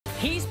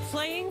He's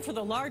playing for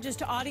the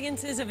largest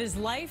audiences of his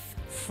life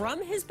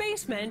from his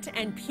basement,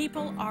 and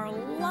people are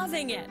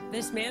loving it.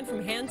 This man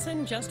from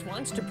Hanson just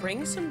wants to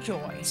bring some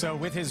joy. So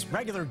with his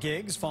regular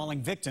gigs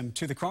falling victim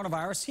to the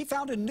coronavirus, he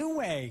found a new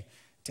way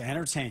to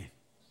entertain.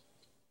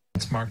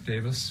 It's Mark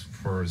Davis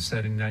for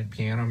Saturday night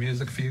piano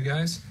music for you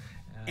guys.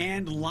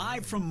 And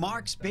live from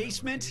Mark's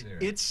basement,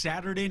 it's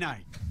Saturday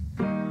night.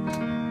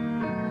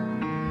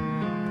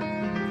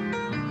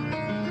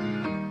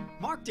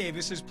 Mark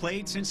Davis has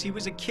played since he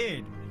was a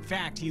kid. In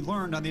fact, he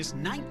learned on this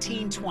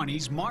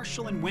 1920s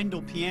Marshall and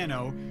Wendell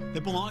piano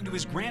that belonged to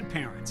his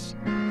grandparents.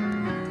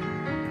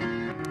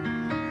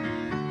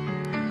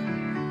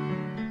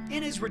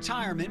 In his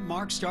retirement,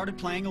 Mark started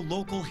playing a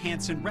local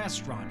Hanson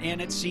restaurant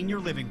and at senior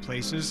living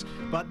places,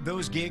 but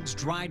those gigs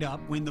dried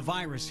up when the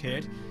virus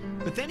hit.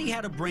 But then he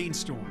had a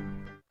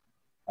brainstorm.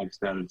 I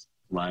started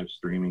live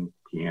streaming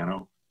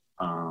piano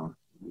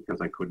because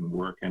I couldn't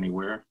work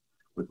anywhere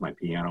with my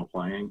piano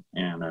playing,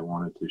 and I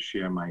wanted to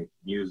share my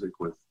music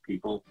with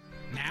people.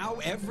 Now,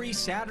 every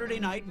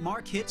Saturday night,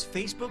 Mark hits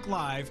Facebook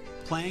Live,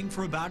 playing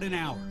for about an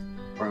hour.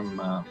 From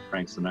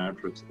Frank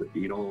Sinatra to the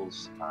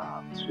Beatles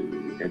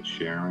to Ed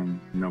Sheeran.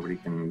 Nobody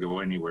can go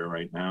anywhere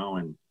right now,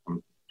 and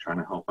I'm trying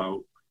to help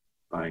out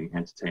by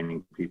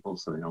entertaining people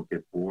so they don't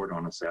get bored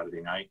on a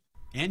Saturday night.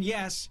 And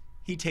yes,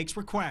 he takes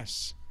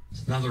requests.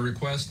 Another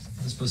request,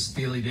 this was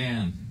Steely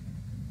Dan.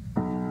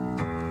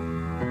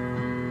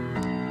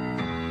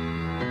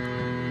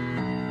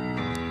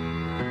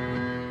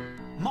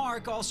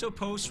 Mark also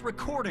posts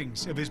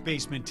recordings of his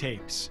basement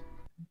tapes.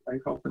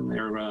 I'm hoping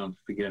they're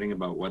forgetting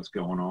about what's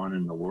going on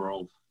in the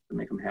world to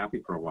make them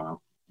happy for a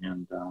while.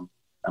 And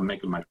I'm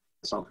making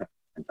myself happy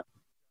and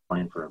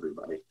playing for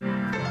everybody.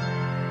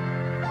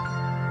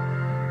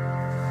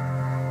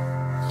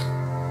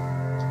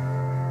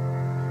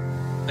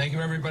 Thank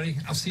you, everybody.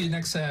 I'll see you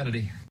next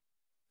Saturday.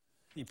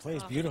 He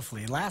plays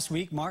beautifully. Last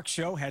week, Mark's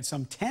show had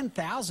some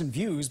 10,000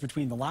 views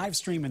between the live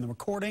stream and the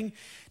recording.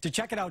 To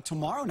check it out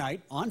tomorrow night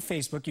on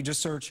Facebook, you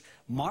just search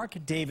Mark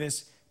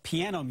Davis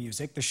Piano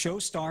Music. The show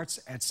starts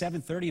at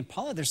 7:30. And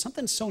Paula, there's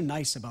something so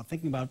nice about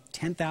thinking about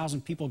 10,000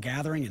 people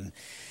gathering and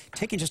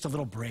taking just a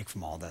little break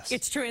from all this.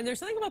 It's true, and there's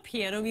something about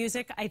piano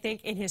music, I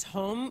think, in his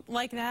home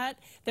like that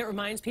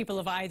reminds people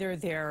of either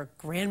their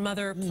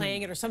grandmother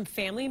playing it or some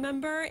family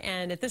member.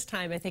 And at this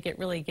time, I think it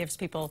really gives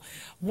people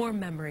warm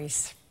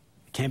memories.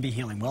 Can be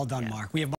healing. Well done, Mark. We have